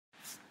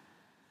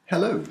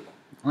Hello,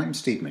 I'm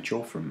Steve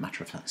Mitchell from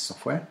Matter of Fact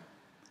Software,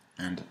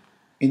 and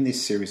in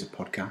this series of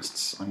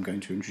podcasts I'm going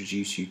to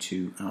introduce you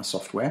to our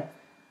software,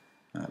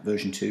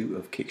 version 2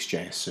 of CICS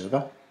JS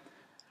Server,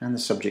 and the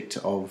subject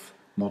of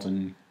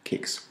modern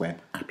CICS Web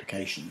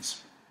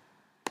Applications.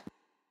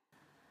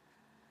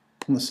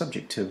 On the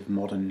subject of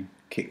modern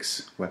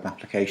CICS Web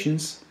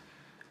Applications,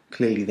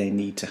 clearly they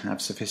need to have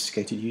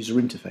sophisticated user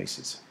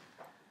interfaces.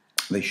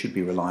 They should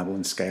be reliable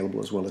and scalable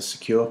as well as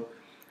secure,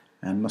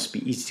 and must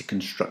be easy to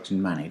construct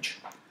and manage.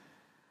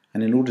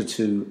 And in order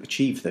to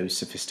achieve those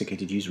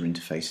sophisticated user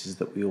interfaces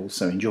that we all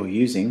so enjoy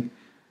using,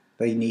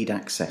 they need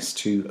access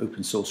to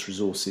open source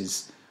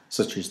resources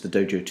such as the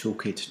Dojo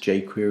Toolkit,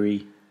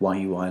 jQuery,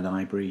 YUI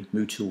library,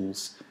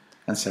 MooTools,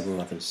 and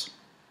several others.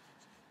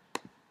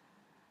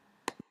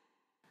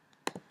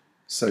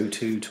 So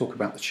to talk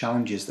about the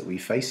challenges that we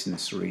face in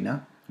this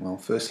arena, well,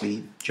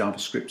 firstly,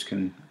 JavaScript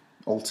can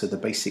alter the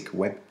basic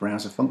web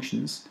browser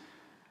functions,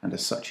 and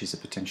as such is a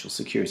potential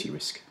security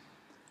risk.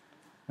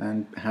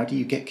 And how do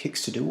you get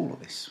CICS to do all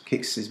of this?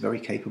 CICS is very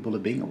capable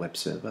of being a web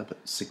server, but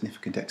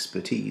significant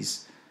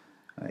expertise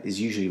is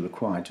usually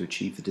required to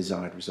achieve the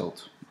desired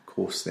result. Of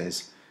course,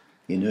 there's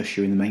the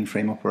inertia in the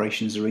mainframe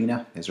operations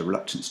arena, there's a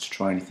reluctance to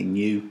try anything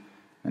new,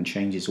 and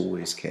change is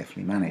always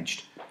carefully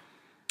managed.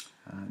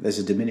 There's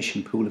a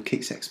diminishing pool of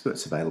CICS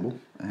experts available,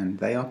 and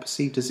they are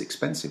perceived as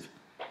expensive.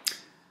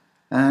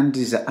 And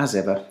as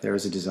ever, there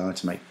is a desire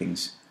to make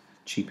things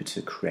cheaper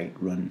to create,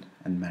 run,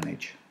 and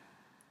manage.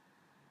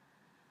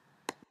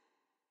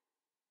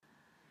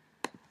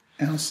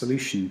 Our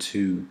solution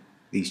to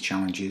these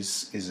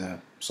challenges is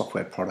a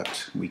software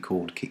product we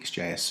called CICS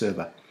JS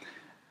Server.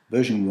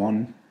 Version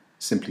 1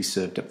 simply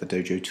served up the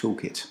Dojo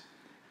Toolkit.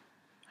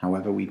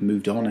 However, we've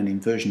moved on, and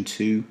in version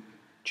 2,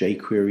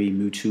 jQuery,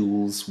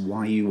 MooTools,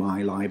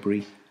 YUI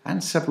library,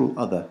 and several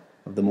other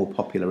of the more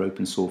popular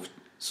open source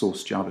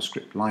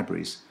JavaScript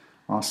libraries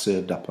are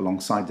served up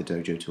alongside the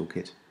Dojo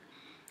Toolkit.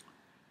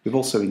 We've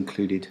also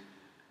included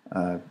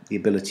the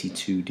ability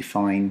to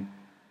define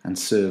and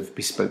serve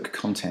bespoke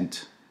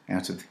content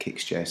out of the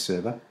CICS JS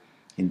server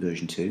in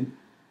version 2.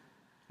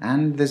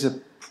 And there's a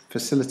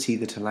facility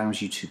that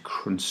allows you to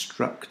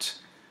construct,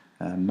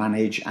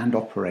 manage and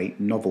operate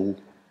novel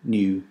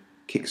new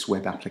CICS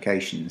web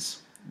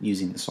applications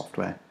using the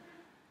software.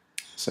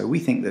 So we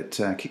think that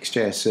CICS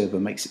JS Server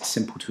makes it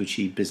simple to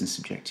achieve business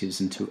objectives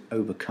and to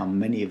overcome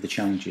many of the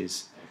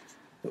challenges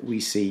that we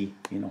see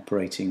in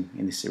operating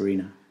in this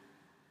arena.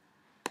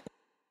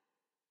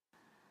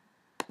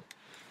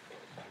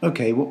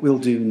 Okay, what we'll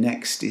do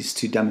next is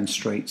to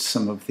demonstrate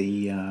some of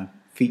the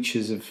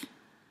features of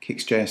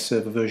CICS JS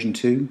Server version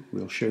 2.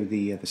 We'll show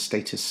the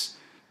status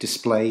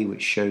display,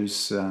 which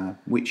shows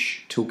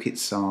which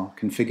toolkits are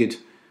configured,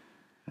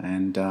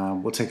 and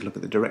we'll take a look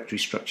at the directory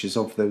structures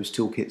of those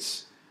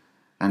toolkits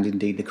and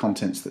indeed the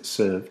contents that's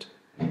served.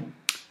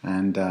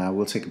 And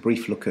we'll take a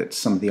brief look at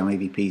some of the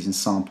IVPs and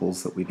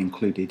samples that we've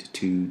included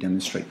to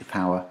demonstrate the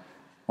power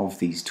of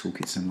these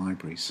toolkits and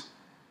libraries.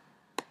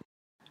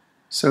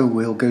 So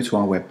we'll go to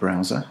our web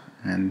browser,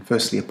 and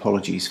firstly,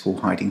 apologies for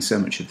hiding so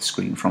much of the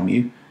screen from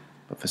you,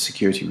 but for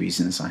security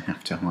reasons I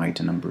have to hide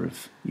a number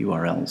of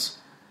URLs.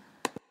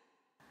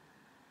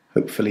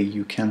 Hopefully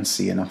you can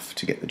see enough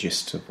to get the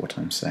gist of what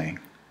I'm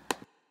saying.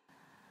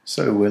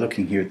 So we're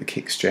looking here at the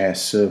CICS JS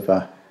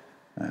Server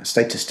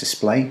status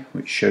display,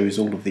 which shows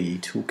all of the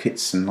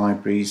toolkits and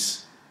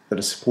libraries that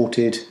are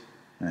supported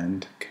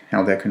and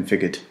how they're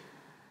configured.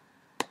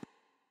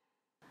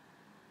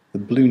 The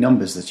blue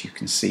numbers that you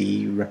can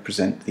see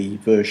represent the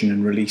version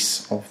and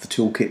release of the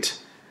toolkit,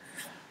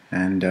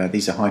 and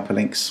these are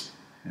hyperlinks,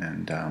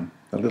 and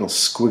the little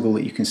squiggle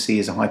that you can see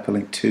is a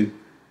hyperlink too.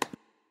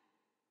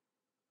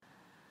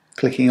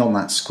 Clicking on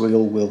that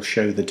squiggle will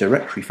show the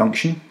directory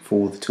function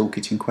for the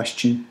toolkit in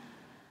question,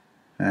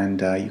 and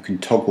you can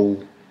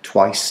toggle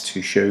twice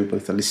to show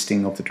both a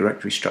listing of the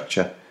directory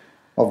structure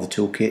of the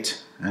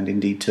toolkit and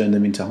indeed turn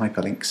them into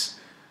hyperlinks.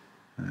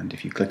 And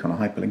if you click on a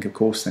hyperlink, of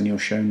course, then you're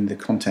shown the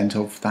content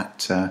of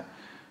that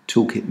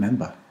toolkit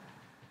member.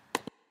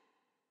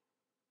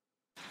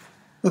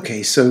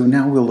 Okay, so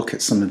now we'll look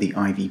at some of the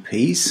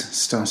IVPs,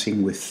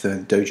 starting with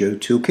the Dojo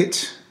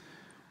Toolkit.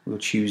 We'll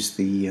choose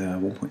the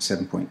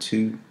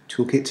 1.7.2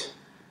 toolkit,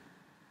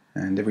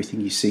 and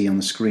everything you see on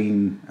the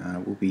screen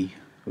will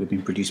have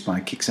been produced by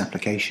a CICS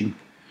application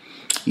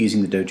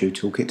using the Dojo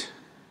Toolkit.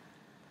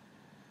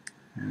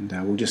 And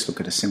we'll just look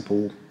at a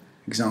simple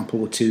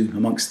example or two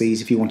amongst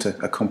these. If you want a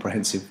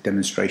comprehensive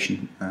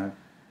demonstration,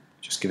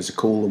 just give us a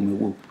call and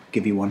we'll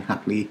give you one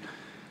happily.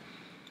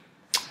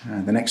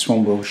 The next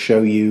one we'll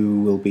show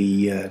you will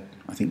be, I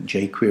think,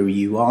 jQuery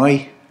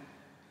UI,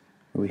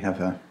 where we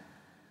have a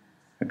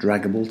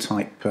draggable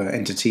type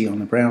entity on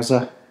the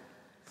browser.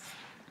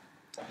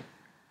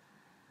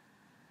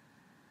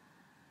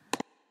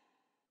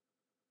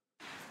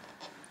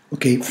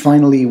 Okay,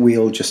 finally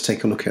we'll just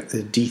take a look at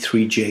the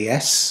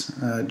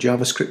D3JS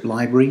JavaScript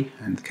library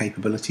and the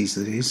capabilities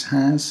that it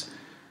has.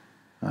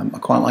 I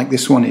quite like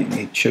this one.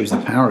 It shows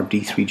the power of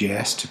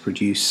D3JS to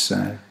produce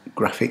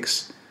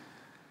graphics.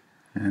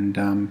 And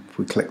if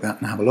we click that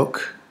and have a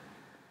look,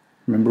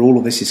 remember all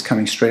of this is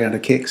coming straight out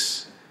of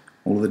CICS,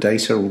 all the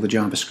data, all the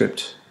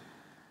JavaScript,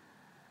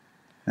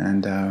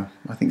 and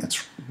I think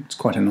it's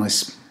quite a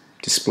nice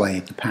display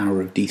of the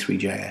power of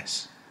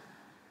D3JS.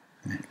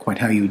 Quite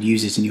how you would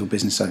use it in your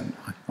business, I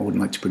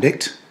wouldn't like to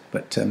predict,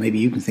 but maybe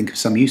you can think of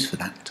some use for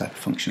that type of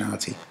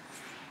functionality.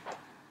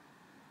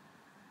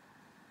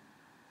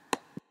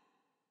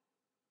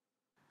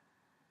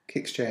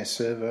 CICS JS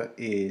Server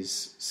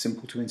is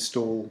simple to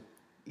install,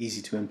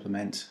 easy to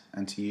implement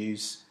and to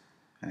use,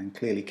 and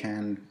clearly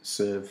can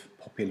serve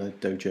popular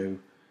Dojo,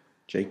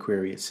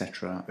 jQuery,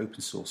 etc. open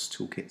source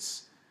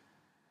toolkits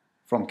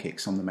from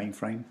CICS on the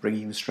mainframe,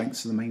 bringing the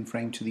strengths of the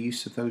mainframe to the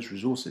use of those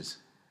resources.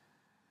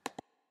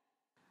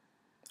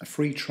 A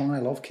free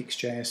trial of CICS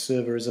JS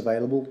Server is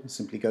available.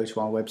 Simply go to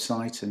our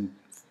website and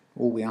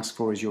all we ask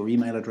for is your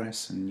email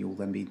address, and you'll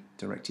then be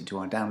directed to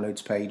our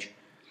downloads page,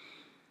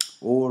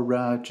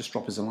 or just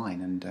drop us a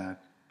line and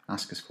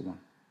ask us for one.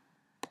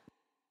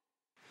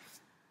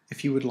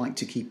 If you would like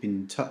to keep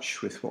in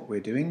touch with what we're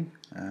doing,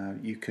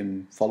 you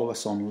can follow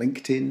us on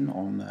LinkedIn,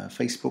 on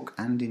Facebook,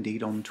 and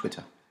indeed on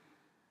Twitter.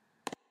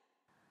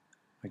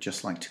 I'd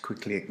just like to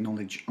quickly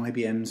acknowledge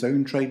IBM's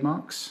own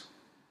trademarks.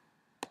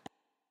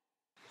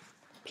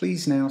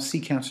 Please now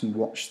seek out and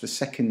watch the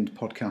second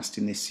podcast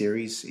in this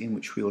series, in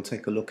which we will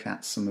take a look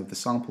at some of the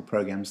sample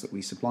programs that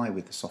we supply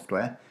with the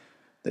software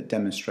that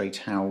demonstrate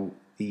how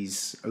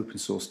these open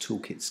source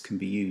toolkits can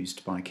be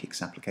used by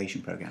CICS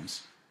application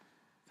programs.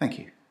 Thank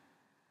you.